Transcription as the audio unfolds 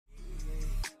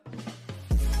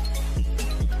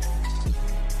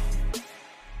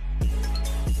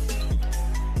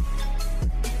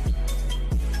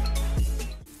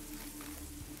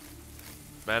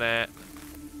minute.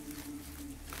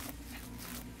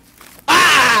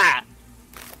 Ah!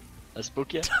 That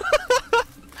spook you?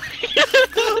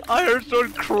 I heard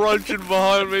someone crunching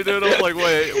behind me, dude. I was like,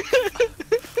 wait.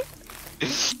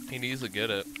 He needs to get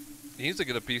it. He needs to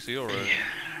get a PC already.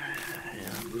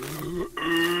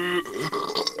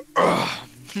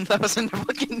 That was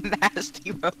fucking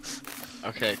nasty, bro.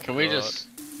 Okay, can we just...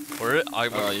 Where it?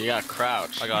 Oh, you got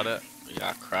crouch. I got it. You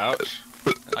got crouch?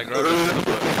 I grabbed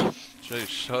it. Jay,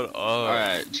 shut up.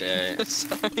 Alright, Jay.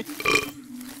 Sorry.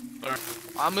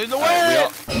 I'm in the way!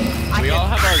 We all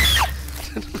have our...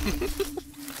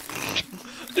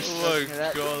 Oh my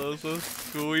god, that's so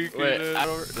squeaky, Wait, dude.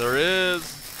 There is.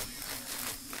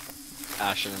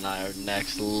 Ashton and I are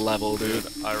next level, dude.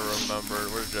 I remember.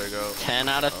 Where'd Jay go? 10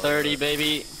 out of 30,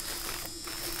 baby.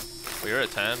 Well, you're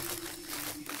at 10?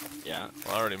 Yeah.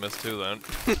 Well, I already missed 2 then.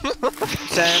 10.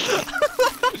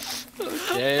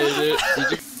 Yeah, dude.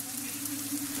 Did you...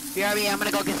 BRB, I'm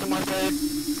gonna go get some more food.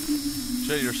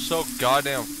 Jay, you're so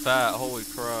goddamn fat. Holy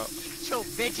crap. Yo,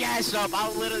 bitch ass up.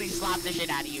 I'll literally slap the shit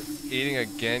out of you. Eating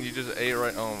again? You just ate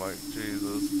right. Oh my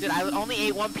Jesus. Dude, I only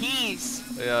ate 1 piece.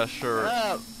 Yeah, sure.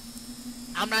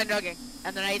 I'm not joking.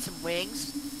 And then I ate some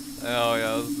wings. Oh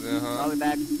yeah. I'll be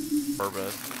back.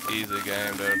 Purpose. Easy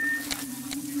game, dude.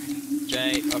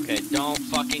 Jay, okay, don't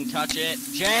fucking touch it.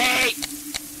 Jay!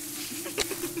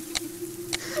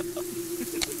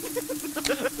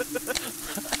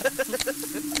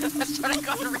 That's trying to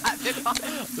go rapid on.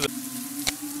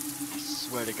 I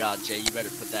swear to God, Jay, you better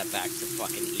put that back to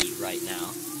fucking eat right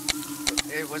now.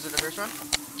 Hey, was it the first one?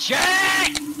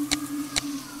 Jay!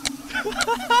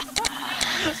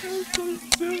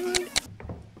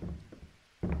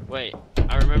 Wait,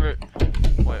 I remember.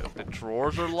 Wait, the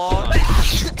drawers are locked?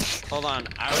 Hold on.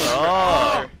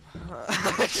 I remember.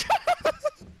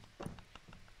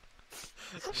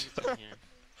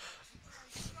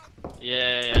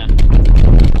 Yeah.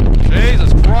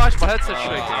 Jesus Christ, my headset's I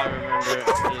shaking. remember.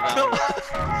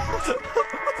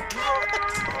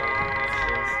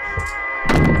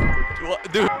 What,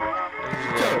 dude?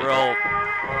 This is real.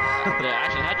 Yeah,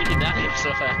 actually, how'd you get down here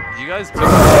so fast? You guys took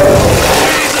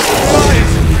Jesus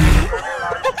Christ!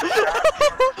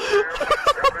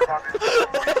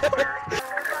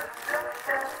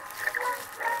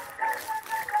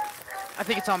 I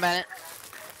think it's on Bennett.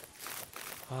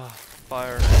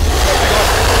 Fire.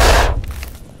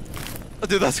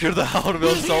 Dude, that scared the hell out of me.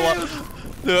 I was so loud.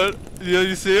 Dude, yeah,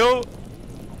 you see him?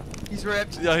 He's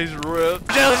ripped. Yeah, he's ripped.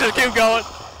 Let's just keep going.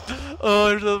 Oh,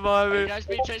 there's something behind Are you me. guys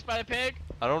being chased by a pig?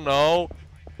 I don't know.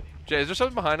 Jay, is there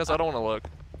something behind us? I don't want to look.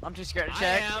 I'm too scared to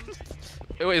check. I am.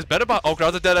 Hey, wait, is Bennett behind? Oh,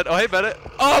 crowd's a dead end. Oh, hey, Bennett.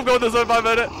 Oh, I'm going this way by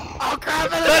Bennett. Oh crap!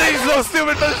 Bennett's so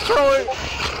stupid. Bennett's trolling.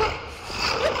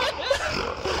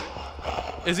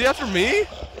 Is he after me?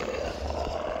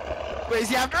 Wait, is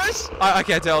he after us? I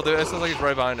can't tell, dude. It sounds like he's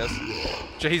right behind us.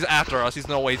 Jay, he's after us. He's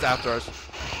no way he's after us.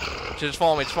 Jay, just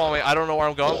follow me. Just follow me. I don't know where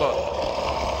I'm going, but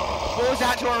What was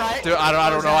that to our right? dude, I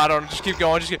don't know. I don't. Just keep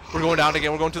going. We're going down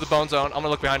again. We're going to the bone zone. I'm gonna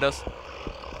look behind us.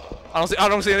 I don't see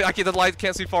anything. I can't. The light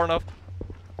can't see far enough.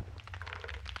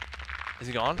 Is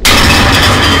he gone?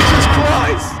 Jesus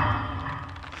Christ!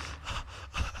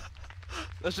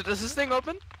 Does this thing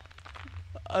open?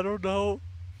 I don't know.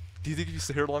 Do you think if you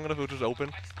stay here long enough, it'll just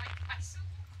open?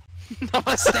 No, I'm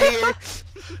gonna stay here.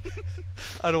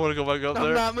 I don't want to go back up I'm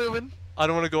there. not moving. I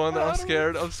don't want to go in there. I'm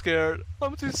scared. I'm scared.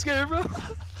 I'm too scared, bro.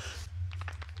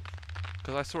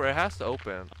 Cause I swear it has to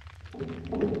open.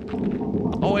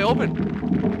 Oh, it opened.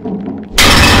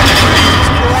 Jesus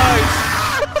Christ!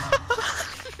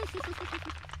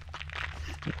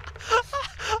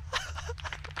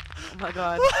 Oh my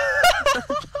god.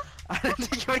 I didn't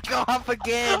think you would go off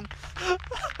again.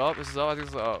 Oh, this is up. I think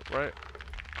this is up, right?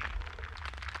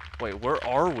 Wait, where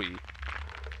are we?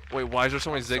 Wait, why is there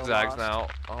so many zigzags now?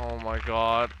 Oh my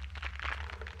god.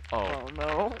 Oh. Oh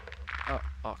no.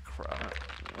 Oh crap.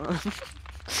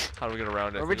 How do we get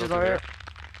around it? Are Can we go just through over here?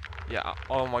 Yeah.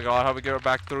 Oh my god, how do we get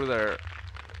back through there?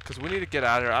 Cause we need to get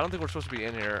out of here. I don't think we're supposed to be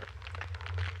in here.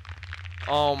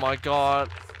 Oh my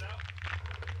god.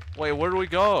 Wait, where do we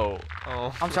go?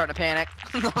 Oh. I'm starting to panic.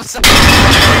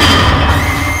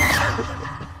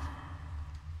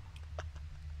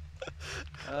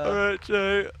 Alright,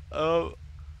 Jay.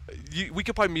 We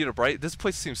could probably meet up, right? This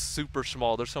place seems super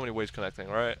small. There's so many ways connecting,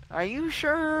 right? Are you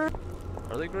sure?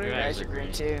 Are they green? Your eyes are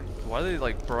green too. Why are they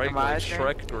like bright Are my green, eyes green?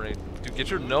 Shrek green? Dude, get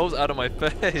your nose out of my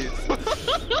face.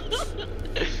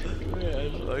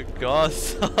 Man, my god,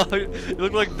 you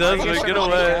look like Desmond. Get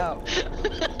away.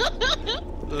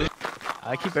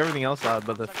 I keep everything else out,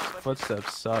 but the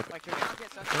footsteps suck. Not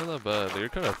that bad. You're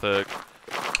kind of thick.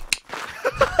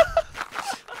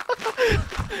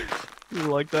 You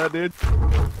like that, dude?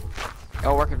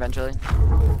 It'll work eventually.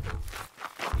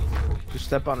 Just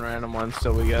step on random ones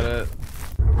till we get it.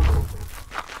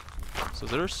 So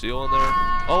is there a seal in there?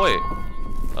 Oh wait.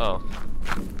 Oh.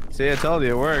 See, I told you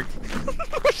it worked.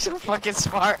 We're so fucking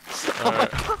smart.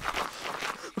 Alright.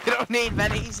 We don't need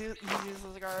many. He's useless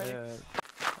already. Yeah.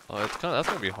 Oh, it's kind of, that's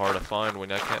gonna be hard to find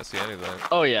when I can't see anything.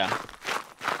 Oh yeah.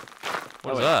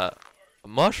 What is wait. that? A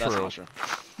mushroom. That's a mushroom.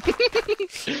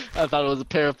 I thought it was a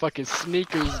pair of fucking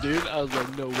sneakers, dude. I was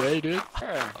like, no way, dude.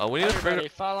 We need to Everybody, figure.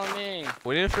 follow me.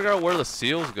 We need to figure out where the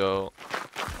seals go.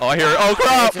 Oh, I hear it. Oh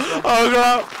crap! Oh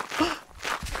crap!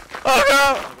 Oh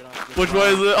crap! Which way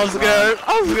is it? I'm scared.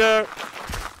 I'm scared.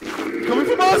 Coming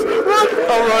from us! Run!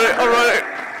 I'm running. I'm running.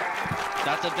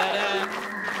 That's a dead end.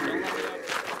 Don't let me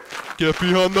up. Get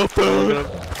behind the thing.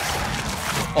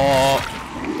 Oh.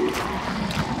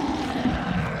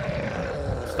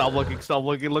 Stop looking, stop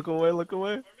looking, look away, look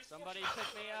away. Somebody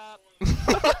pick me up.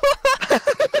 Pick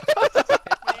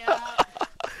me up.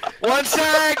 1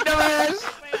 sec, dumbass.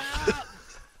 Pick me up.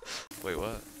 Wait,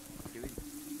 what?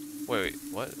 Wait,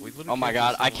 what? We literally Oh my can't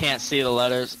god, see I someone. can't see the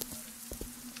letters.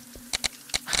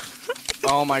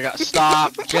 Oh my god,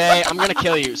 stop. Jay, I'm gonna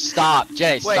kill you. Stop.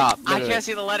 Jay, Wait, stop. I literally. can't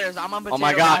see the letters. I'm on potato Oh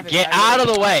my god, graphics. get out of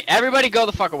the way. Everybody go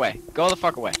the fuck away. Go the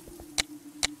fuck away.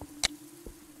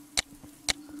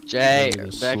 Jay, Maybe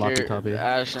the sloppy Becker, toppy.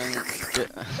 Ashton.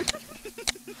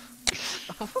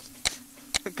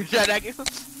 Good job, Aggie.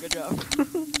 Good job.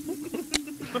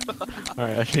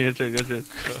 Alright, I can answer, your turn.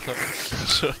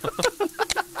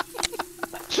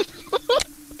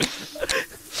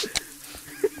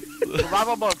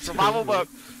 Survival book. Survival book.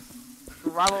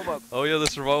 Survival book. Oh yeah, the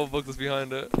survival book that's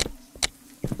behind it.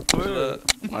 Look at that.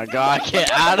 Oh my god,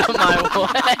 get out of my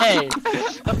way.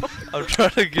 I'm trying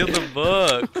to get the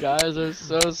book. Guys are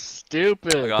so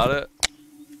stupid. I got it.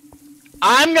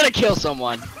 I'm gonna kill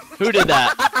someone. Who did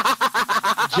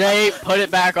that? Jay, put it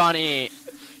back on E.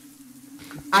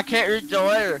 I can't read the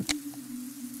letter.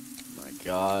 Oh my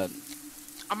god.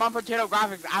 I'm on potato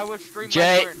graphics. I will stream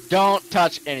Jay, my word. don't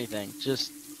touch anything.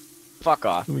 Just fuck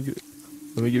off. Let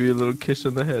me give you a little kiss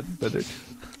on the head, better.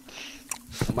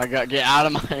 Oh my god, get out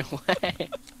of my way.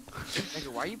 Nigga,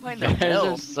 why are you playing the Guys are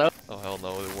hill? so. Oh hell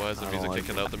no! Why is the I don't music like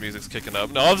kicking up? The music's kicking up.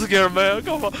 No, I'm scared, man.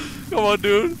 Come on,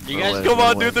 dude. You guys, Come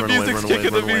on, dude. The music's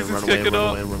kicking. The music's kicking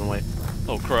up. Run away.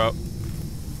 Oh crap.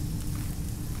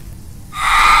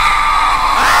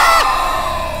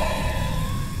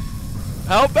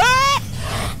 Help me!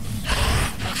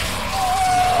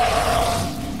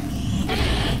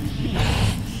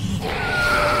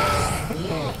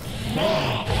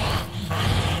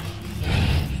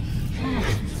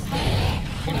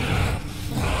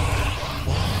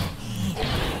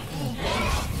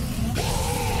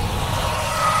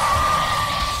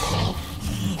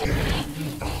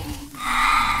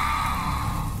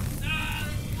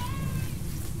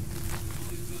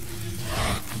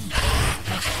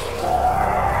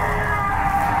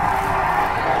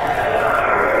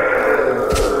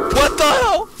 What the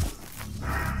hell?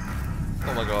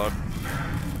 Oh my god.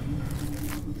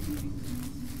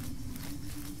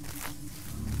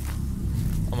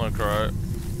 I'm gonna cry.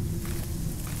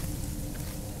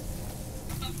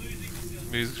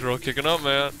 Music's real kicking up,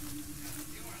 man.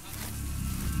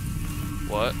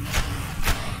 What?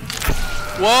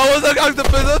 Whoa, what's that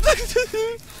octopus?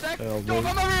 Help Don't me.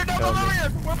 come over here! Don't Help come over me.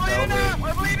 here! We're bleeding Help me. out!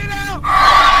 We're bleeding out!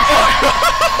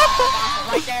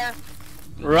 Right there.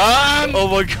 Run! Oh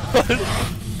my god.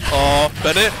 Oh,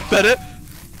 Bennett.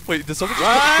 Wait, did something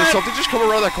just come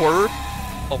around that corner?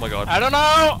 Oh my god. I don't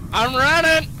know. I'm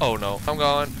running. Oh no, I'm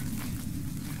gone.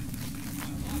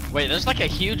 Wait, there's like a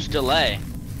huge delay.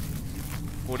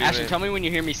 What do you Ashton, mean? tell me when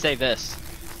you hear me say this.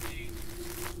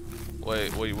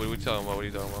 Wait, what are you talking about? What are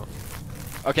you talking about?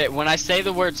 Okay, when I say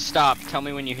the word stop, tell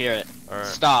me when you hear it. Alright.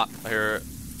 Stop. I hear it.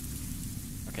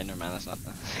 Okay, never mind. That's not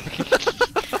that.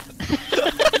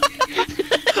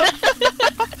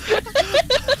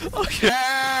 Okay.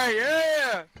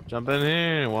 Yeah! Jump in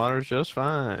here, water's just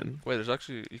fine. Wait, there's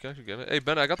actually, you can actually get it. Hey,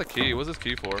 Ben, I got the key. What's this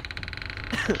key for?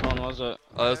 Which one was it?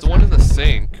 It's the one in the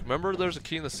sink. Remember there's a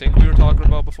key in the sink we were talking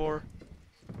about before?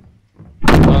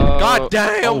 God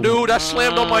damn, Oh. dude, that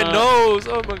slammed on my nose.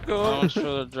 Oh my That god. one's for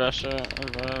the dresser or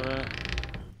whatever.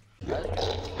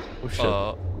 Oh shit.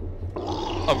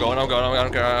 I'm going. I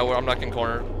don't care. I'm not getting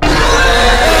cornered.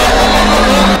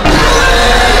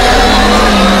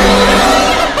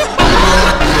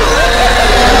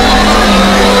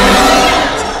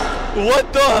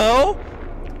 What the hell?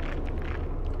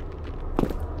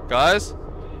 Guys?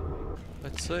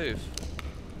 It's safe.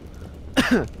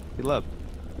 He left.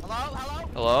 Hello? Hello?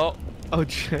 Hello? Oh,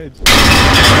 shit.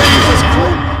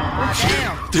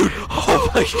 Dude, oh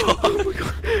my god.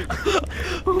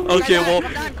 Okay, well.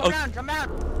 Come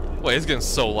down. Wait, it's getting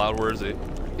so loud. Where is he?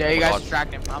 Yeah, you Oh my guys God.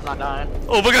 distract him. I'm not dying.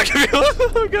 Oh my god, give me a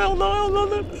okay, hold on.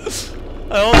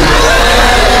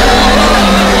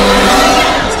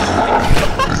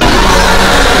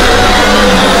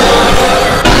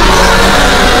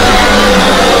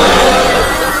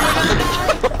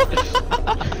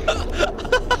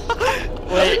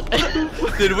 Wait.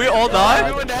 Did we all die?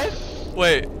 Everyone dead?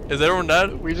 Wait, is everyone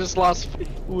dead? We just lost.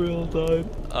 We all died.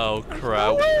 Oh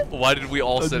crap. Why did we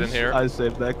all sit in here? I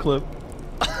saved that clip.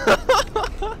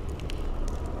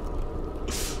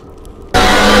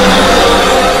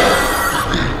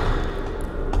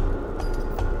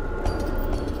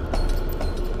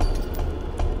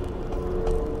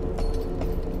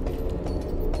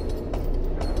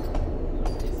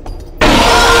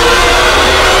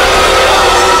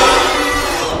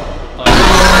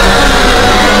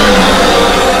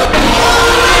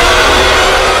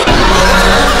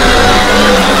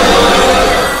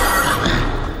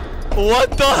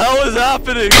 What the hell is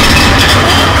happening?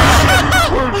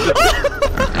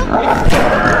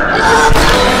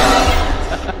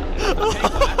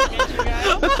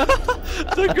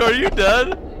 Tucker, are you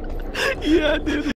dead? Yeah, dude.